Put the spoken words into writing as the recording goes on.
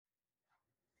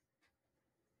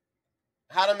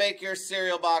how to make your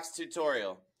cereal box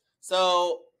tutorial.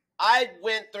 So I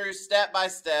went through step by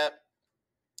step.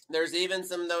 There's even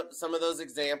some of those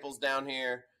examples down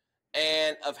here,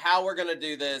 and of how we're going to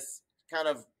do this, kind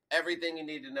of everything you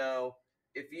need to know.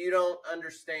 If you don't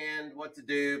understand what to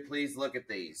do, please look at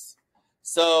these.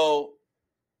 So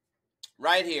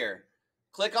right here,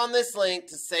 click on this link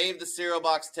to save the cereal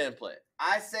box template.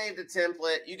 I saved a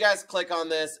template. You guys click on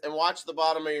this and watch the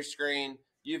bottom of your screen.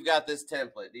 You've got this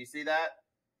template. Do you see that?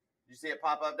 Do you see it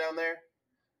pop up down there?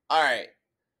 All right.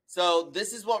 So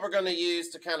this is what we're going to use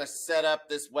to kind of set up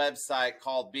this website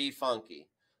called B.I.T.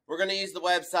 We're going to use the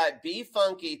website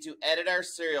B.I.T to edit our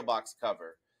cereal box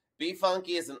cover.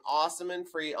 B.I.T is an awesome and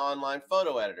free online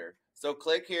photo editor. So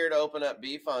click here to open up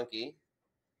B.I.T.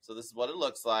 So this is what it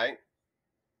looks like.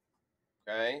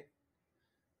 Okay.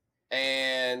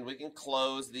 And we can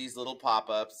close these little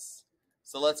pop-ups.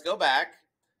 So let's go back.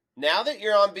 Now that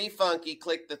you're on B.I.T,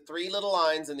 click the three little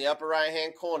lines in the upper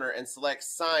right-hand corner and select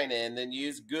Sign In, then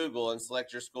use Google and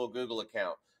select your school Google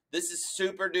account. This is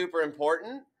super duper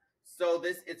important. So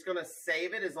it's going to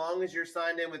save it as long as you're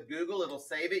signed in with Google. It'll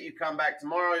save it. You come back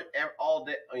tomorrow, all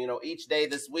day, each day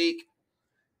this week,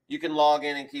 you can log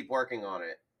in and keep working on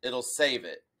it. It'll save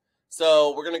it.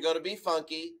 So we're going to go to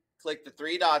B.I.T, click the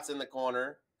three dots in the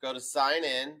corner, go to Sign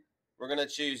In. We're going to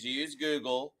choose Use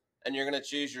Google, and you're going to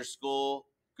choose your school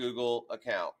Google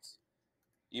account.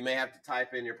 You may have to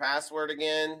type in your password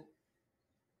again.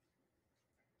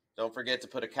 Don't forget to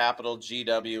put a capital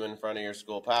GW in front of your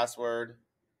school password.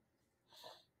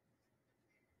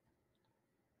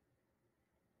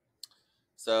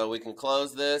 So we can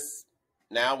close this.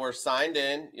 Now we're signed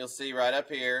in. You'll see right up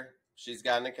here, she's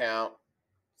got an account.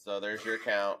 So there's your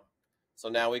account. So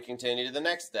now we continue to the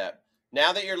next step.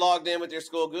 Now that you're logged in with your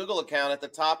school Google account, at the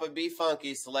top of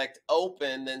B.I.T, select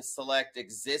Open, then select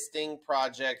Existing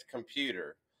Project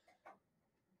Computer.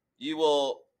 You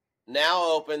will now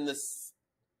open and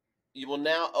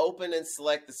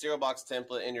select the cereal box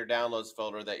template in your downloads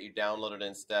folder that you downloaded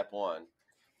in step 1.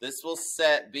 This will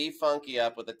set B.I.T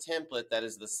up with a template that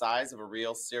is the size of a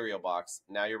real cereal box.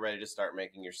 Now you're ready to start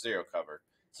making your cereal cover.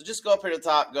 So just go up here to the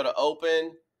top, go to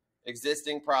Open,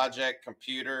 Existing Project,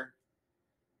 Computer.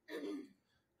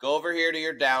 Go over here to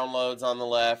your downloads on the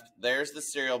left. There's the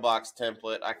cereal box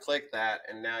template. I click that,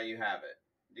 and now you have it.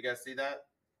 You guys see that?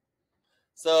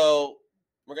 So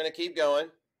we're going to keep going.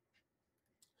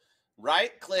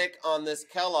 Right-click on this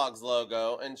Kellogg's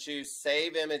logo and choose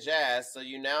Save Image As, so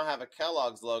you now have a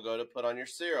Kellogg's logo to put on your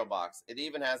cereal box. It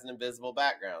even has an invisible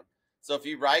background. So if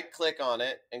you right-click on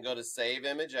it and go to Save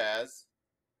Image As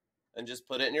and just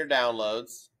put it in your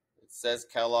downloads, it says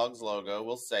Kellogg's logo.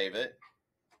 We'll save it.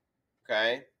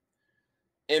 Okay.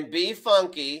 In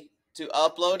B.I.T, to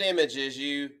upload images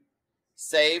you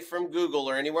save from Google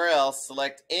or anywhere else,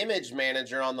 select Image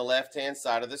Manager on the left-hand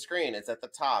side of the screen. It's at the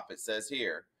top. It says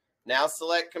here. Now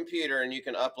select Computer, and you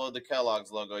can upload the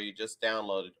Kellogg's logo you just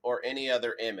downloaded or any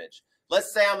other image.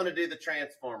 Let's say I'm going to do the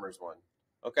Transformers one.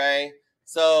 Okay?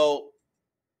 So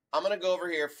I'm going to go over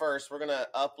here first. We're going to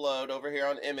upload over here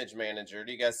on Image Manager.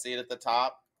 Do you guys see it at the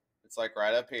top? It's like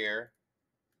right up here.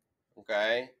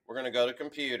 Okay? We're going to go to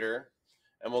Computer,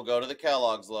 and we'll go to the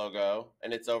Kellogg's logo,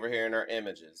 and it's over here in our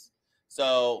images.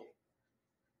 So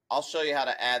I'll show you how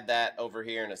to add that over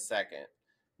here in a second.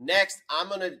 Next,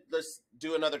 let's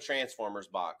do another Transformers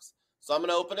box. So I'm going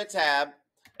to open a tab,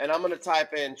 and I'm going to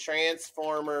type in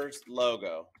Transformers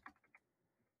logo.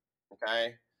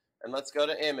 Okay? And let's go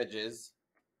to images.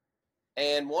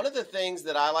 And one of the things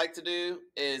that I like to do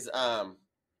is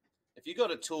if you go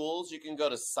to tools, you can go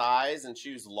to size and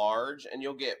choose large, and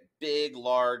you'll get big,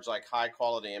 large, like high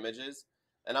quality images.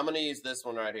 And I'm going to use this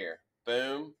one right here.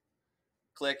 Boom.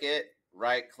 Click it.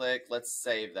 Right click. Let's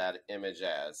save that image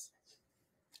as.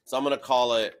 So I'm going to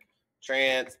call it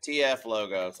TF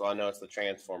logo. So I know it's the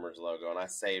Transformers logo, and I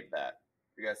saved that.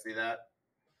 You guys see that?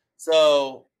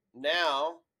 So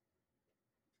now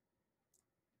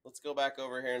let's go back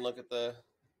over here and look at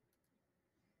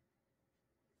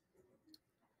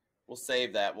we'll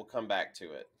save that. We'll come back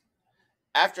to it.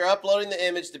 After uploading the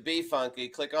image to B.I.T,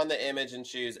 click on the image and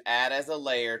choose Add as a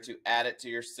Layer to add it to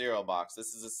your cereal box.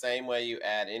 This is the same way you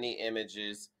add any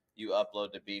images you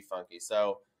upload to B.I.T.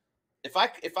 So if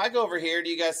I go over here, do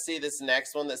you guys see this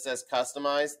next one that says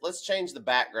Customize? Let's change the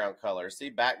background color. See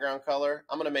background color?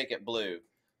 I'm going to make it blue.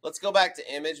 Let's go back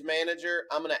to Image Manager.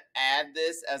 I'm going to add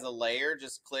this as a layer.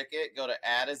 Just click it, go to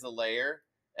Add as a Layer,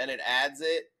 and it adds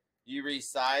it. You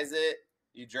resize it.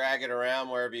 You drag it around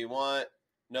wherever you want.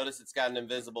 Notice it's got an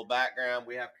invisible background.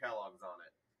 We have Kellogg's on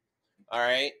it. All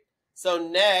right. So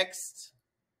next,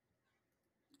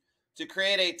 to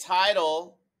create a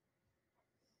title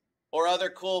or other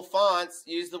cool fonts,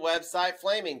 use the website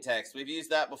flaming text. We've used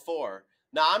that before.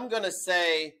 Now I'm going to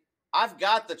say, I've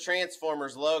got the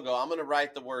Transformers logo. I'm going to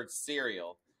write the word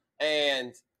cereal.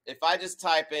 And if I just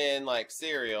type in like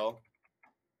cereal,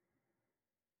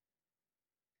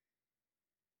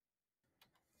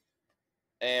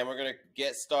 and we're going to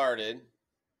get started.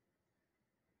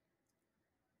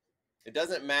 It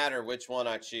doesn't matter which one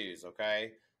I choose,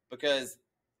 okay? Because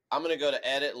I'm going to go to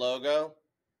edit logo.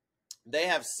 They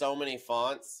have so many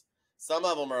fonts. Some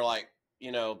of them are like,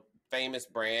 you know, famous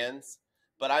brands.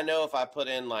 But I know if I put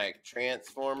in like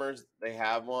Transformers, they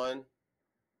have one.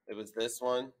 It was this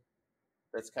one.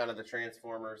 That's kind of the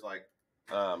Transformers like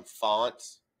font.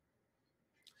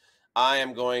 I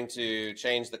am going to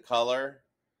change the color,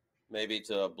 maybe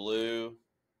to a blue.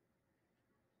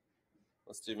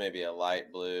 Let's do maybe a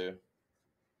light blue.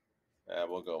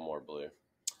 We'll go more blue.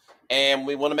 And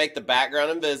we want to make the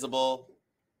background invisible.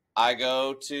 I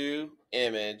go to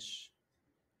image,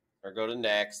 or go to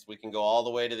next. We can go all the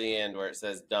way to the end where it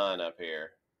says done up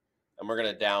here. And we're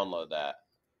going to download that.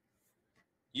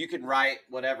 You can write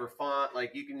whatever font,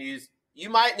 like you can use, you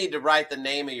might need to write the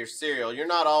name of your cereal. You're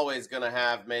not always going to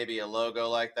have maybe a logo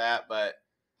like that, but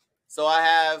so I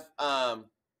have,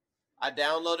 I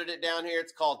downloaded it down here.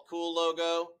 It's called Cool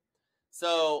Logo.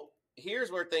 So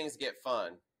here's where things get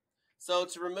fun. So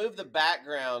to remove the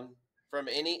background from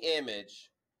any image,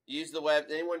 use the web.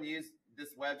 Anyone use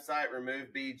this website, Remove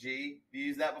BG? Have you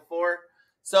used that before?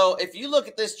 So if you look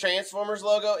at this Transformers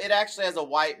logo, it actually has a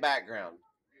white background.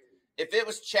 If it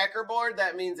was checkerboard,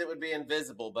 that means it would be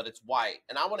invisible, but it's white.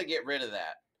 And I want to get rid of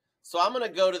that. So I'm going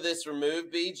to go to this Remove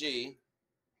BG.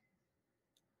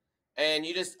 And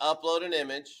you just upload an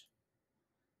image.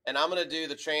 And I'm going to do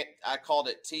the, I called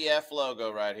it TF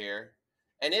logo right here.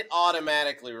 And it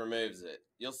automatically removes it.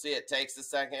 You'll see it takes a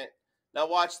second. Now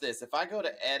watch this. If I go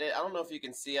to edit, I don't know if you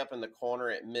can see up in the corner,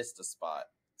 it missed a spot.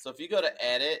 So if you go to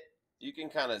edit, you can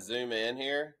kind of zoom in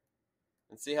here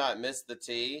and see how it missed the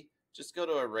T. Just go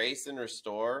to erase and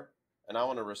restore. And I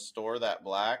want to restore that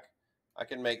black. I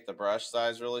can make the brush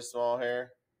size really small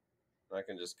here. And I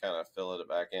can just kind of fill it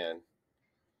back in.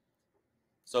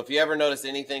 So if you ever notice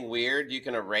anything weird, you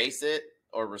can erase it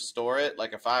or restore it.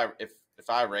 Like if I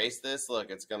erase this, look,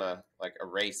 it's gonna like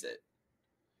erase it.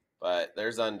 But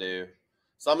there's undo.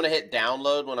 So I'm gonna hit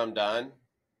download when I'm done.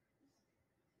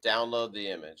 Download the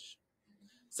image.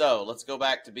 So let's go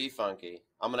back to Be Funky.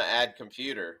 I'm gonna add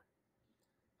computer.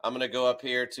 I'm gonna go up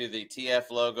here to the TF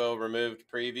logo removed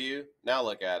preview. Now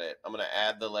look at it. I'm gonna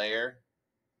add the layer.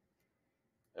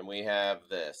 And we have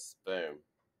this. Boom.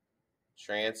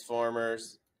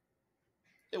 Transformers.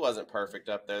 It wasn't perfect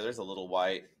up there. There's a little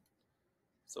white.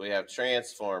 So we have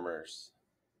Transformers.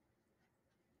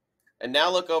 And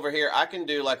now look over here. I can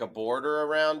do like a border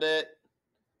around it.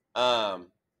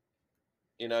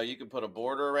 You know, you can put a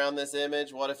border around this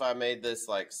image. What if I made this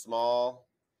like small?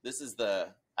 This is the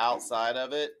outside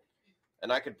of it.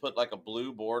 And I could put like a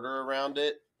blue border around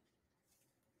it.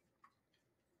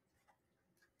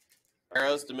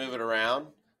 Arrows to move it around.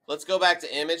 Let's go back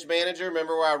to Image Manager.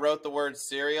 Remember where I wrote the word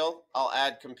cereal? I'll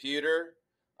add computer.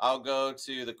 I'll go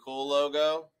to the Cool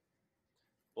logo.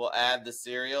 We'll add the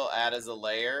cereal, add as a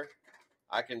layer.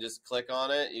 I can just click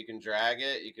on it. You can drag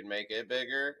it. You can make it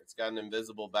bigger. It's got an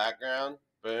invisible background.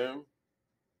 Boom.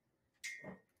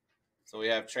 So we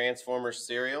have Transformers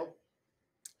cereal.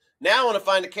 Now I want to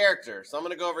find a character. So I'm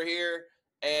going to go over here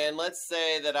and let's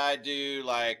say that I do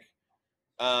like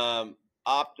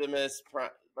Optimus Prime.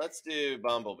 Let's do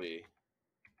Bumblebee.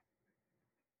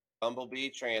 Bumblebee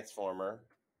Transformer.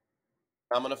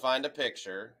 I'm going to find a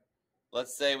picture.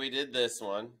 Let's say we did this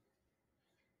one.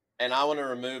 And I want to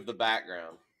remove the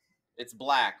background. It's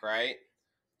black, right?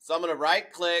 So I'm going to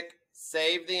right click,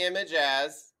 save the image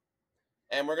as,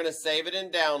 and we're going to save it in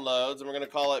downloads, and we're going to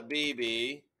call it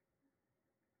BB.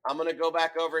 I'm going to go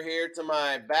back over here to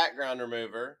my background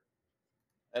remover,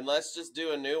 and let's just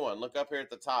do a new one. Look up here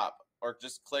at the top, or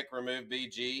just click remove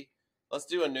BG. Let's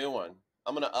do a new one.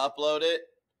 I'm going to upload it.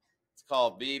 It's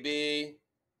called BB.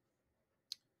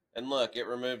 And look, it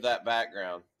removed that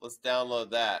background. Let's download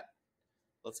that.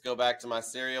 Let's go back to my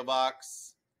cereal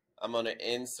box. I'm going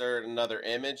to insert another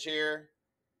image here.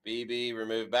 BB,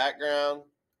 remove background,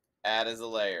 add as a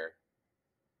layer.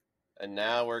 And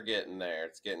now we're getting there.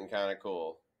 It's getting kind of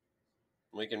cool.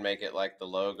 We can make it like the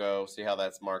logo. See how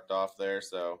that's marked off there?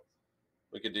 So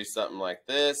we could do something like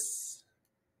this.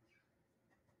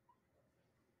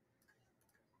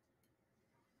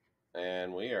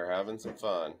 And we are having some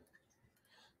fun.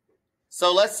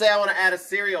 So let's say I want to add a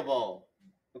cereal bowl.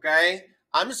 Okay?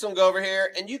 I'm just going to go over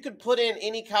here, and you could put in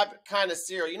any kind of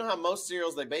cereal. You know how most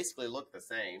cereals, they basically look the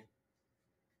same.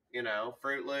 you know,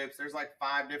 Fruit Loops. There's like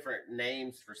 5 different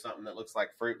names for something that looks like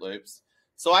Fruit Loops.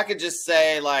 So I could just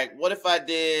say, like, what if I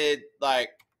did like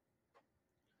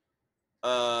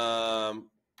Corn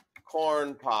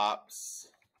Pops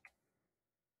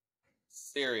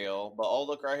cereal? But oh,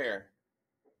 look right here.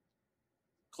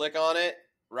 Click on it,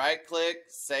 right click,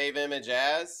 save image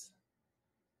as.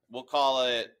 We'll call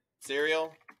it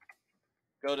cereal.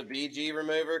 Go to BG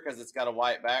remover because it's got a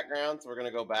white background. So we're going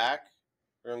to go back.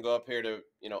 We're going to go up here to,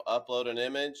 you know, upload an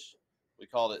image. We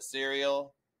called it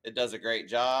cereal. It does a great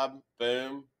job.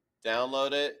 Boom.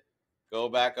 Download it. Go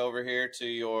back over here to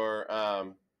your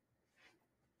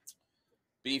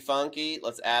Be Funky.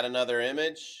 Let's add another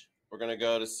image. We're going to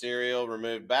go to cereal,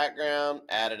 remove background,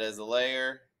 add it as a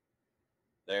layer.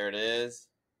 There it is.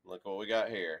 Look what we got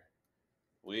here.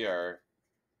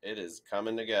 It is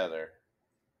coming together.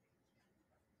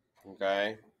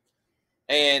 Okay.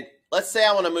 And let's say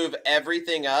I want to move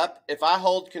everything up. If I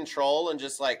hold control and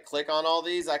just like click on all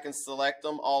these, I can select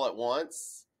them all at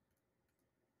once.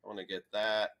 I want to get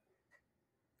that.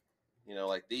 You know,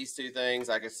 like these 2 things,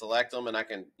 I can select them and I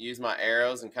can use my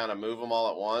arrows and kind of move them all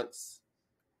at once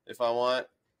if I want.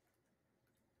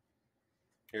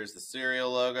 Here's the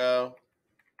cereal logo.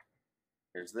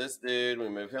 Here's this dude. We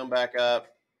move him back up.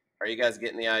 Are you guys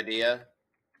getting the idea?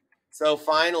 So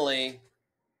finally,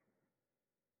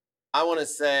 I want to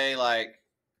say, like,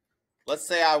 let's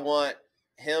say I want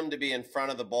him to be in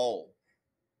front of the bowl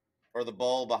or the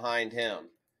bowl behind him.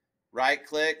 Right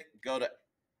click, go to,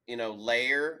 you know,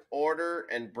 layer order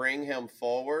and bring him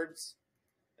forwards.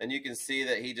 And you can see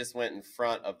that he just went in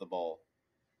front of the bowl.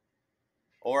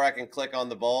 Or I can click on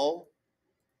the bowl,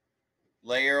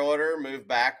 layer order, move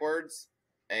backwards,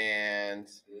 and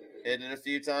hit it a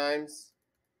few times.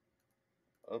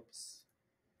 Oops.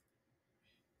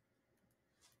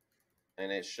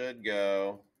 And it should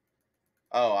go.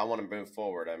 Oh, I want to move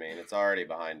forward. I mean, it's already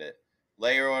behind it.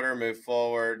 Layer order, move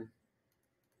forward.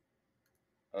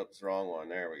 Oops, wrong one.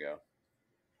 There we go.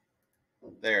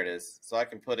 There it is. So I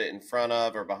can put it in front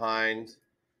of or behind.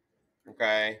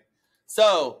 Okay.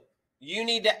 So you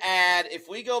need to add, if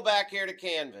we go back here to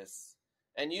Canvas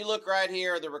and you look right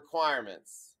here, the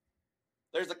requirements.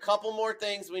 There's a couple more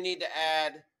things we need to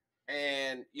add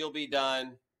and you'll be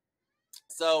done.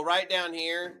 So right down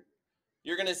here,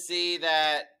 you're going to see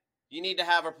that you need to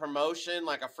have a promotion,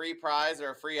 like a free prize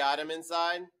or a free item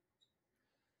inside.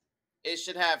 It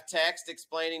should have text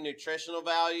explaining nutritional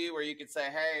value where you could say,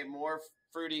 hey, more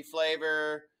fruity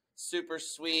flavor, super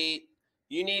sweet.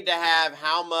 You need to have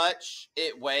how much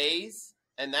it weighs,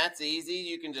 and that's easy.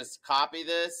 You can just copy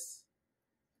this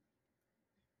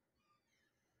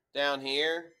down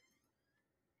here,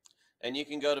 and you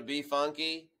can go to Be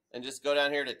Funky and just go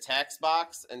down here to text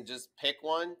box and just pick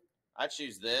one. I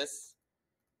choose this,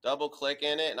 double click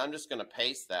in it, and I'm just going to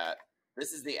paste that.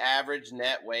 This is the average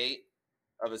net weight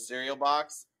of a cereal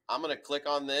box. I'm going to click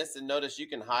on this and notice you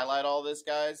can highlight all this,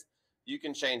 guys. You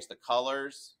can change the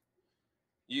colors.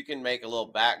 You can make a little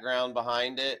background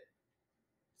behind it.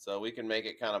 So we can make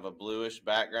it kind of a bluish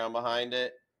background behind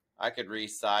it. I could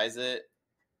resize it,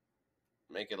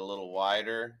 make it a little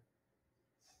wider.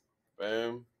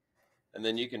 Boom. And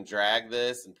then you can drag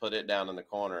this and put it down in the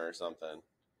corner or something.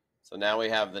 So now we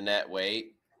have the net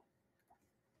weight.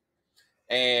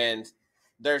 And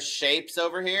there's shapes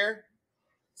over here.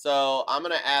 So I'm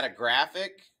going to add a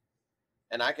graphic,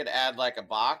 and I could add like a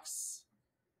box.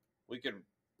 We could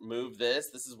move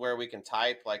this. This is where we can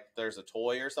type like there's a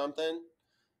toy or something.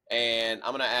 And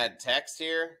I'm going to add text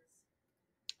here.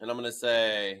 And I'm going to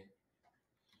say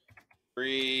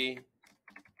free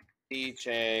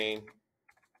keychain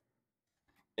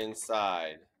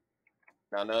inside.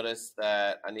 Now notice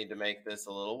that I need to make this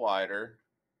a little wider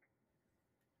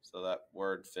so that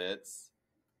word fits.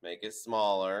 Make it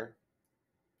smaller.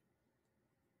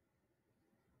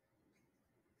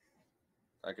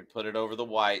 I could put it over the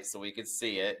white so we could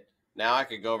see it. Now I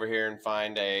could go over here and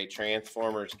find a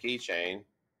Transformers keychain,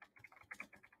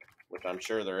 which I'm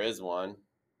sure there is one.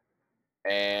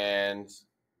 And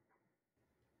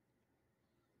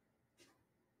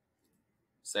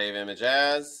save image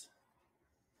as.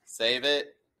 Save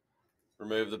it.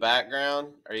 Remove the background.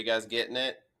 Are you guys getting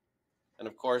it? And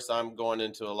of course, I'm going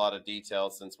into a lot of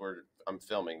detail since I'm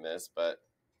filming this, but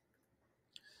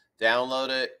download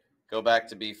it. Go back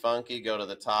to Be Funky, go to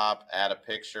the top, add a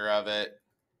picture of it,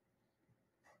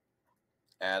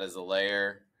 add as a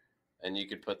layer, and you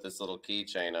could put this little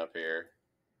keychain up here.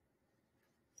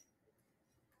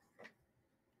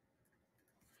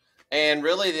 And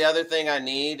really the other thing I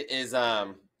need is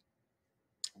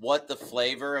what the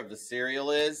flavor of the cereal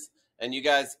is, and you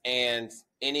guys, and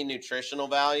any nutritional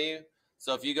value.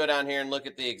 So if you go down here and look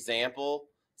at the example,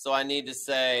 so I need to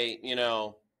say,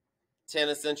 10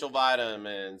 essential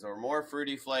vitamins or more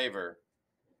fruity flavor.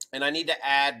 And I need to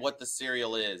add what the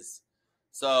cereal is.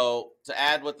 So to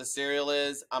add what the cereal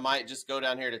is, I might just go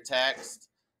down here to text,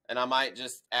 and I might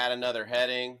just add another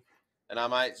heading, and I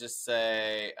might just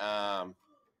say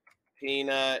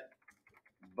peanut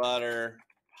butter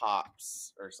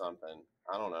pops or something.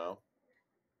 I don't know.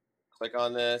 Click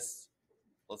on this.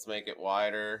 Let's make it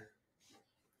wider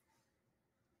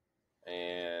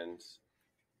and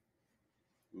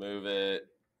move it.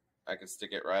 I could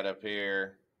stick it right up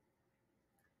here.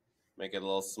 Make it a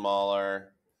little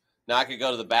smaller. Now I could go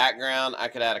to the background. I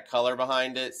could add a color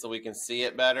behind it so we can see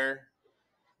it better.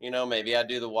 Maybe I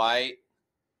do the white.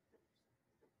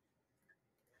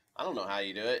 I don't know how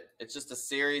you do it. It's just a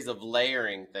series of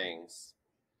layering things.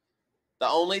 The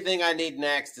only thing I need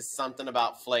next is something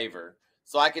about flavor.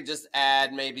 So I could just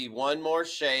add maybe one more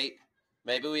shape.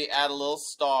 Maybe we add a little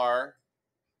star.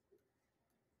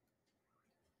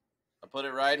 I put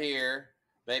it right here.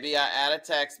 Maybe I add a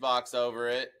text box over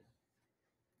it.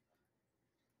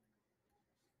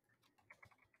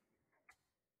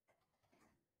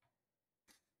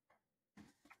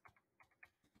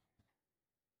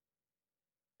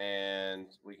 And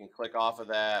we can click off of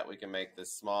that. We can make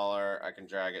this smaller. I can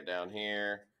drag it down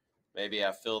here. Maybe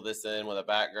I fill this in with a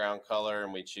background color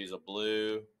and we choose a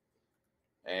blue.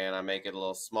 And I make it a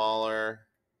little smaller.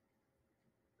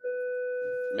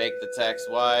 Make the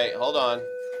text white. Hold on.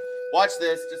 Watch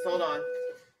this. Just hold on.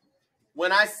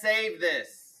 When I save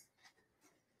this,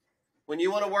 when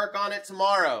you want to work on it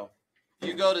tomorrow,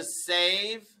 you go to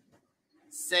save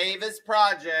as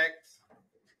project,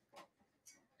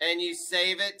 and you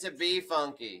save it to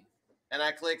B.Funky. And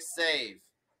I click save.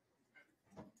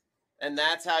 And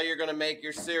that's how you're going to make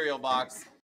your cereal box.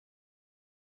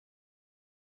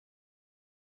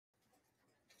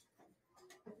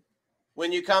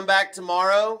 When you come back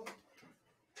tomorrow,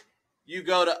 you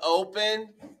go to open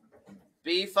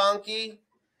B.Funky,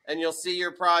 and you'll see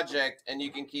your project, and you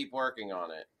can keep working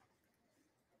on it.